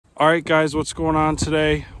All right, guys, what's going on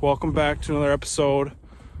today? Welcome back to another episode.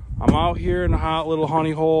 I'm out here in a hot little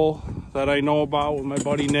honey hole that I know about with my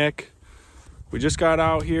buddy Nick. We just got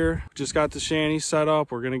out here, just got the shanty set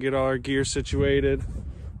up. We're gonna get all our gear situated.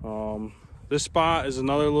 This spot is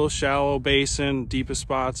another little shallow basin. Deepest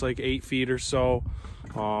spot's like 8 feet or so.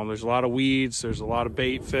 There's a lot of weeds, there's a lot of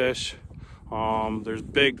bait fish. There's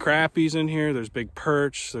big crappies in here, there's big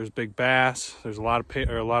perch, there's big bass, there's a lot of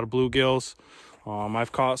bluegills.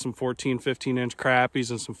 I've caught some 14, 15 inch crappies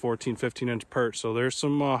and some 14, 15 inch perch. So there's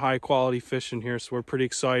some high quality fish in here. So we're pretty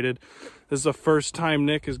excited. This is the first time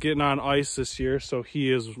Nick is getting on ice this year. So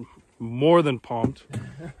he is more than pumped.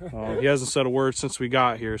 He hasn't said a word since we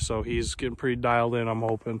got here. So he's getting pretty dialed in, I'm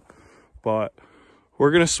hoping. But we're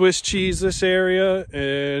going to Swiss cheese this area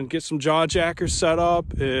and get some jaw jackers set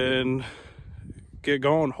up and get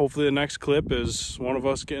going. Hopefully the next clip is one of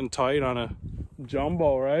us getting tight on a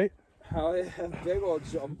jumbo, right? Hell yeah, big old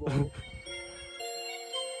jumbo.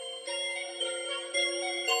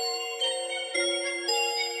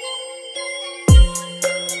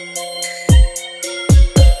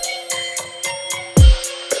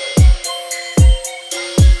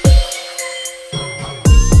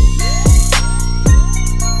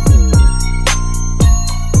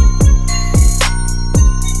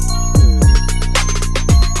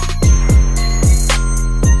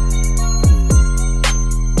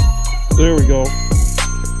 There we go.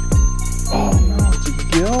 Oh no, it's a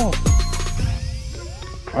gill.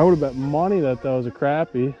 I would have bet money that was a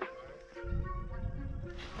crappie.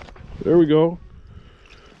 There we go.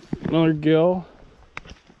 Another gill.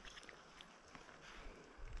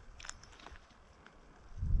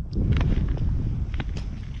 There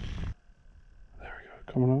we go,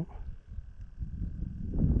 coming up.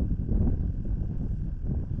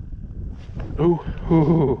 Ooh,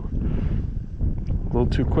 ooh. A little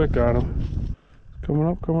too quick on him. Coming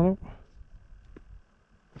up, coming up.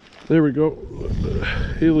 There we go.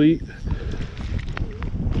 Elite.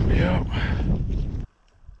 Yep.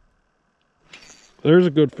 There's a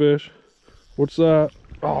good fish. What's that?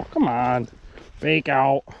 Oh, come on. Fake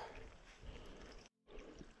out.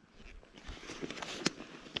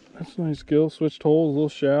 That's a nice gill. Switched holes, a little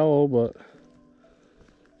shallow, but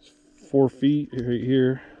it's 4 feet right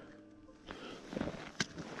here.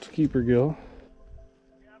 It's a keeper gill.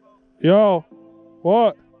 Yo,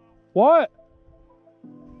 what? What?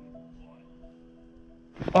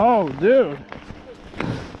 Oh, dude.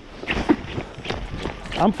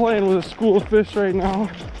 I'm playing with a school of fish right now.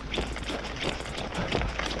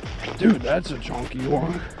 Dude, that's a chunky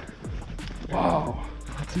one. Wow.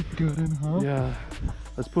 That's a good one, huh? Yeah.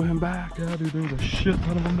 Let's put him back. Yeah, dude, there's a shit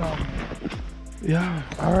ton of them down there. Yeah,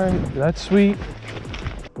 all right. That's sweet.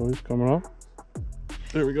 Oh, he's coming up.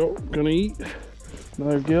 There we go. Gonna eat.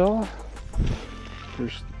 Another gill.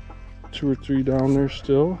 There's 2 or 3 down there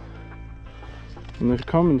still. And they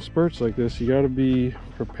come in spurts like this. You got to be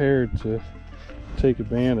prepared to take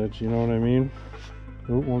advantage. You know what I mean?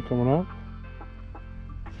 Oh, one coming up.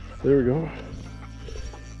 There we go.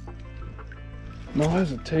 No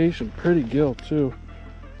hesitation. Pretty gill too.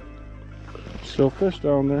 Still fish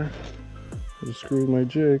down there. I just screwed my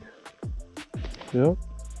jig. Yep.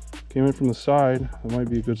 Came in from the side. That might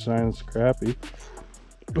be a good sign it's a crappie.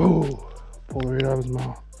 Oh, pulled it right out of his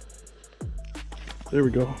mouth. There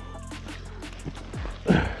we go.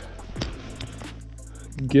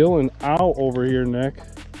 Gilling out over here, Nick.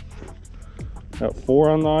 Got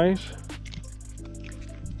 4 on the ice.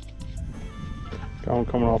 Got one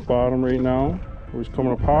coming off bottom right now. He's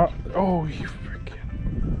coming up hot. Oh, he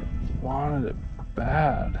freaking wanted it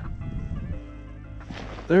bad.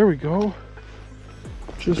 There we go.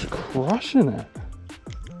 Just crushing it.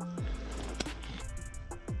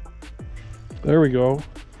 There we go.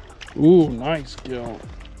 Ooh, nice gill.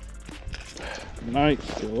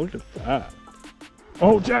 Nice gill. Look at that.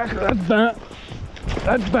 Oh, Jacker, that's bent.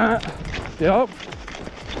 That's bent. Yep.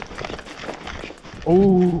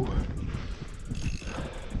 Ooh.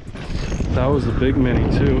 That was a big mini,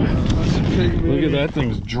 too. That's a big mini. Look at that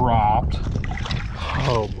thing's dropped.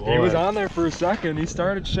 Oh, boy. He was on there for a second. He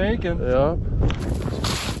started shaking. Yep.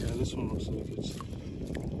 Yeah, this one looks like it's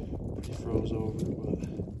froze over, but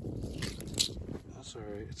that's all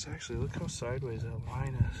right. It's actually, look how sideways that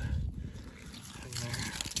line is. In there.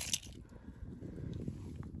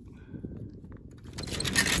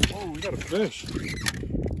 Oh, we got a fish.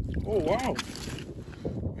 Oh, wow.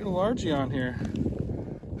 We got a largie on here.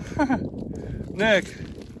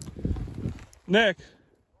 Nick.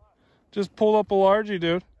 Just pulled up a largie,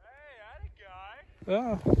 dude. Hey, I had a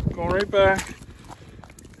guy. Yeah, going right back.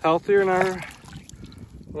 Healthier than ever.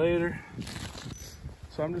 Later.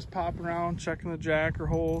 So So I'm just popping around, checking the jacker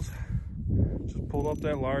holes. Just pulled up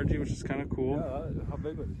that largie, which is kind of cool. Yeah, how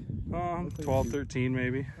big was he? 12, 13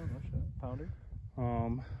 maybe. Oh, no shit. Pounder?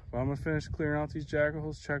 But I'm gonna finish clearing out these jacker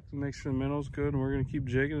holes, check to make sure the minnow's good, and we're gonna keep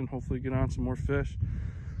jigging and hopefully get on some more fish.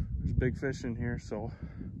 There's big fish in here, so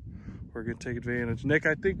we're gonna take advantage. Nick,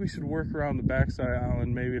 I think we should work around the backside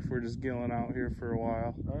island, maybe if we're just gilling out here for a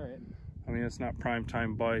while. All right. I mean, it's not prime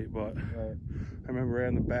time bite, but Right. I remember right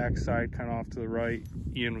on the backside, kind of off to the right,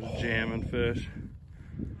 Ian was jamming fish.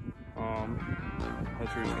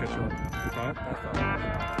 That's where he's catching up.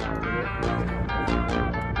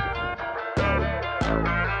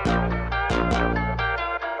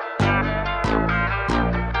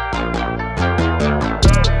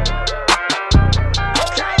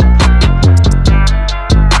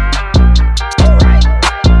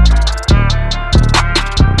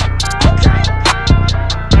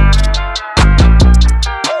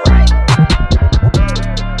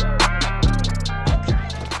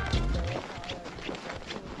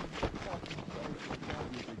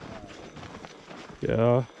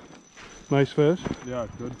 Yeah, nice fish. Yeah,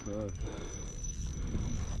 good fish.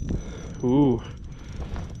 Ooh.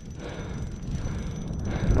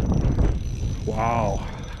 Wow.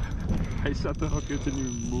 I set the hook, it didn't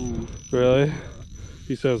even move. Really?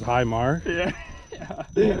 He says hi, Mark. Yeah.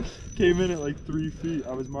 Yeah. Came in at like 3 feet.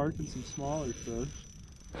 I was marking some smaller fish.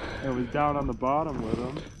 And was down on the bottom with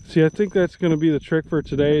them. See, I think that's going to be the trick for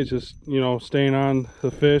today, is just, you know, staying on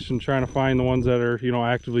the fish and trying to find the ones that are, you know,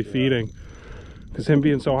 actively feeding. Because him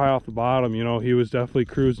being so high off the bottom, you know, he was definitely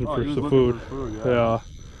cruising for some food. Yeah.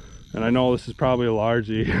 And I know this is probably a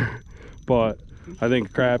largie, but I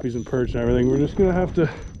think crappies and perch and everything, we're just gonna have to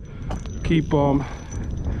keep on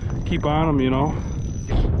them, you know.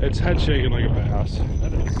 It's head shaking like a bass.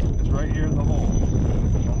 That is. It's right here in the hole.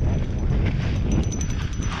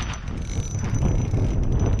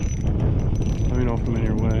 Let me know if I'm in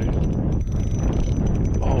your way.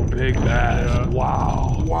 Oh, big bass. Yeah.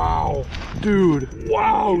 Wow. Wow. Dude.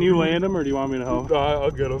 Wow. Can you land him or do you want me to help? I'll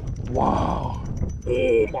get him. Wow.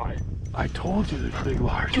 Oh my. I told you there's big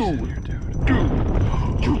larges in here, dude.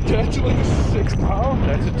 Dude, that's like a 6 pound.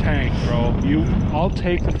 That's a tank, bro. I'll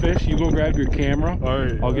take the fish. You go grab your camera. All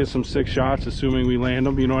right. I'll get some 6 shots, assuming we land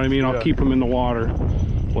them. You know what I mean? I'll keep them in the water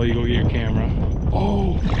while you go get your camera.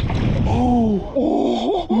 Oh.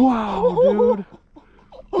 Wow, dude.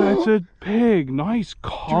 That's a pig. Nice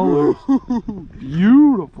colors.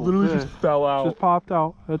 Beautiful. Literally fish. just fell out. Just popped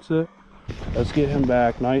out. That's it. Let's get him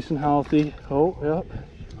back nice and healthy. Oh, yep.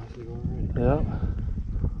 Yep.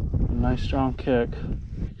 Nice strong kick.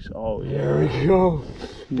 Oh, yeah. There we go.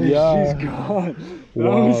 Yeah. She's gone. That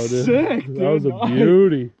Wow, was dude. sick, dude. That was a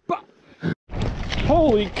beauty.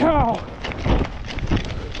 Holy cow.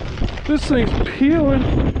 This thing's peeling.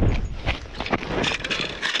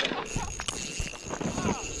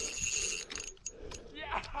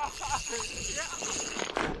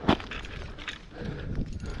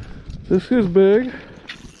 This is big.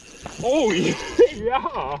 Oh,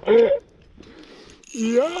 yeah.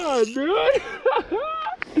 Yeah, dude.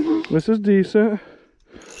 This is decent.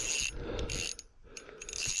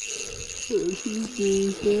 This is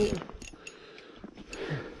decent.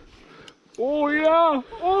 Oh, yeah.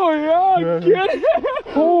 Oh, yeah. Get it.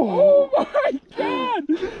 Oh, my God.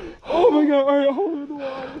 Oh, my God. All right, hold it in the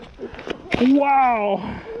water.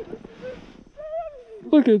 Wow.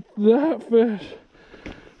 Look at that fish.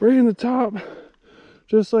 Right in the top.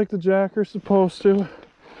 Just like the jacker's supposed to.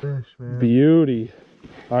 Fish, man. Beauty.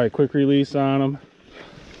 All right, quick release on him.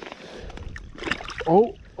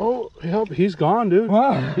 Oh, yep, he's gone, dude.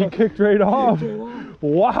 Wow. He kicked right off.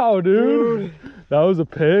 Wow, dude. That was a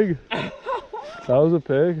pig. That was a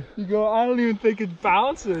pig. You go, I don't even think it's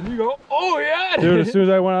bouncing. You go, oh yeah. Dude, as soon as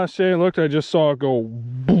I went out shade and looked, I just saw it go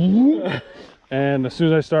boom. And as soon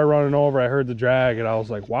as I started running over, I heard the drag and I was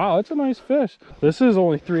like, wow, that's a nice fish. This is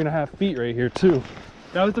only 3.5 feet right here too.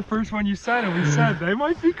 That was the first one you said, and we said they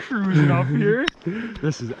might be cruising up here.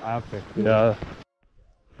 This is epic. Yeah.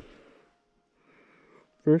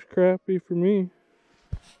 First crappie for me.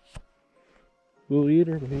 We'll eat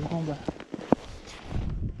her, but he's going back.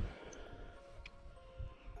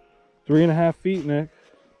 3.5 feet, Nick.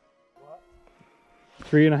 What?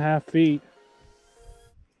 3.5 feet.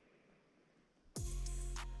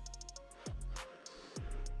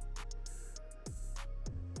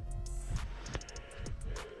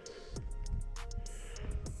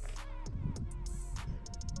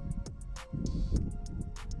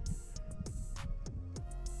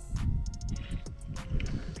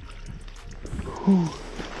 Whew.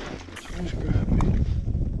 Nice crappie.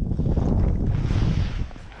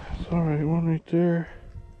 It's alright, one right there.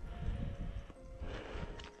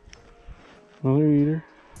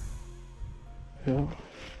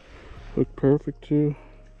 Look perfect too.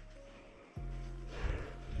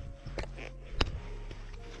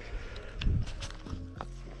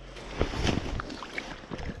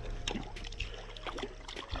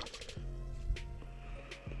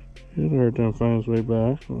 He had a hard time finding his way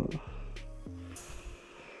back, but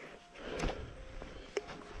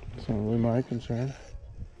it's not really my concern.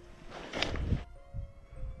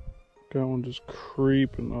 Got one just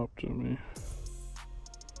creeping up to me.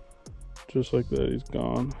 Just like that, he's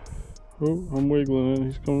gone. Oh, I'm wiggling it,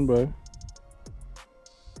 he's coming back.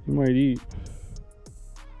 He might eat.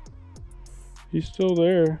 He's still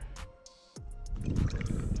there.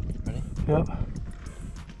 Ready? Yep.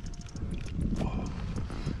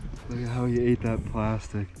 Look at how you ate that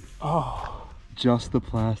plastic. Oh. Just the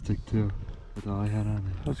plastic too. That's all I had on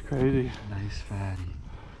it. That's crazy. Nice fatty.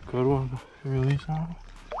 Good one. Release on.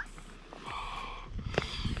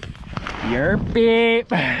 Your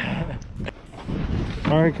beep.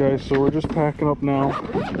 Alright guys, so we're just packing up now.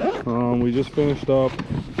 We just finished up.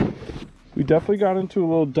 We definitely got into a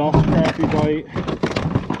little dusk crappie bite.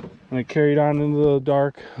 And it carried on into the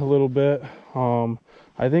dark a little bit.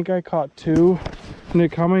 I think I caught 2.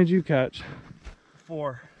 Nick, how many did you catch?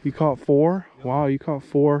 4. You caught 4? Yep. Wow, you caught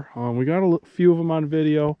 4. We got a few of them on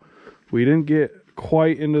video. We didn't get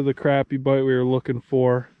quite into the crappie bite we were looking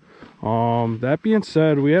for. That being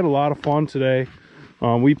said, we had a lot of fun today.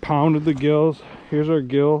 We pounded the gills. Here's our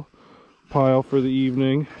gill pile for the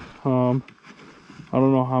evening. I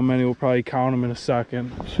don't know how many, we'll probably count them in a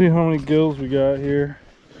second. See how many gills we got here.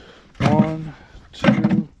 1,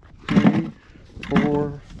 2, 3,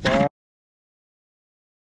 4, 5.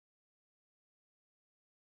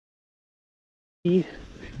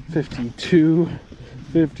 52,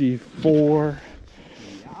 54,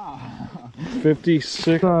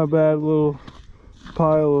 56. Not a bad little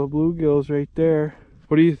pile of bluegills right there.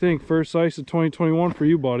 What do you think? First ice of 2021 for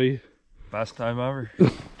you, buddy. Best time ever.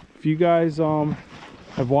 If you guys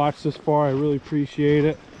have watched this far, I really appreciate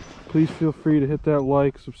it. Please feel free to hit that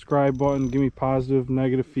like, subscribe button, give me positive,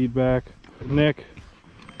 negative feedback. Nick,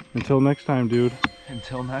 until next time, dude.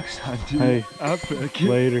 Until next time, dude. Hey, Epic.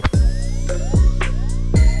 Later.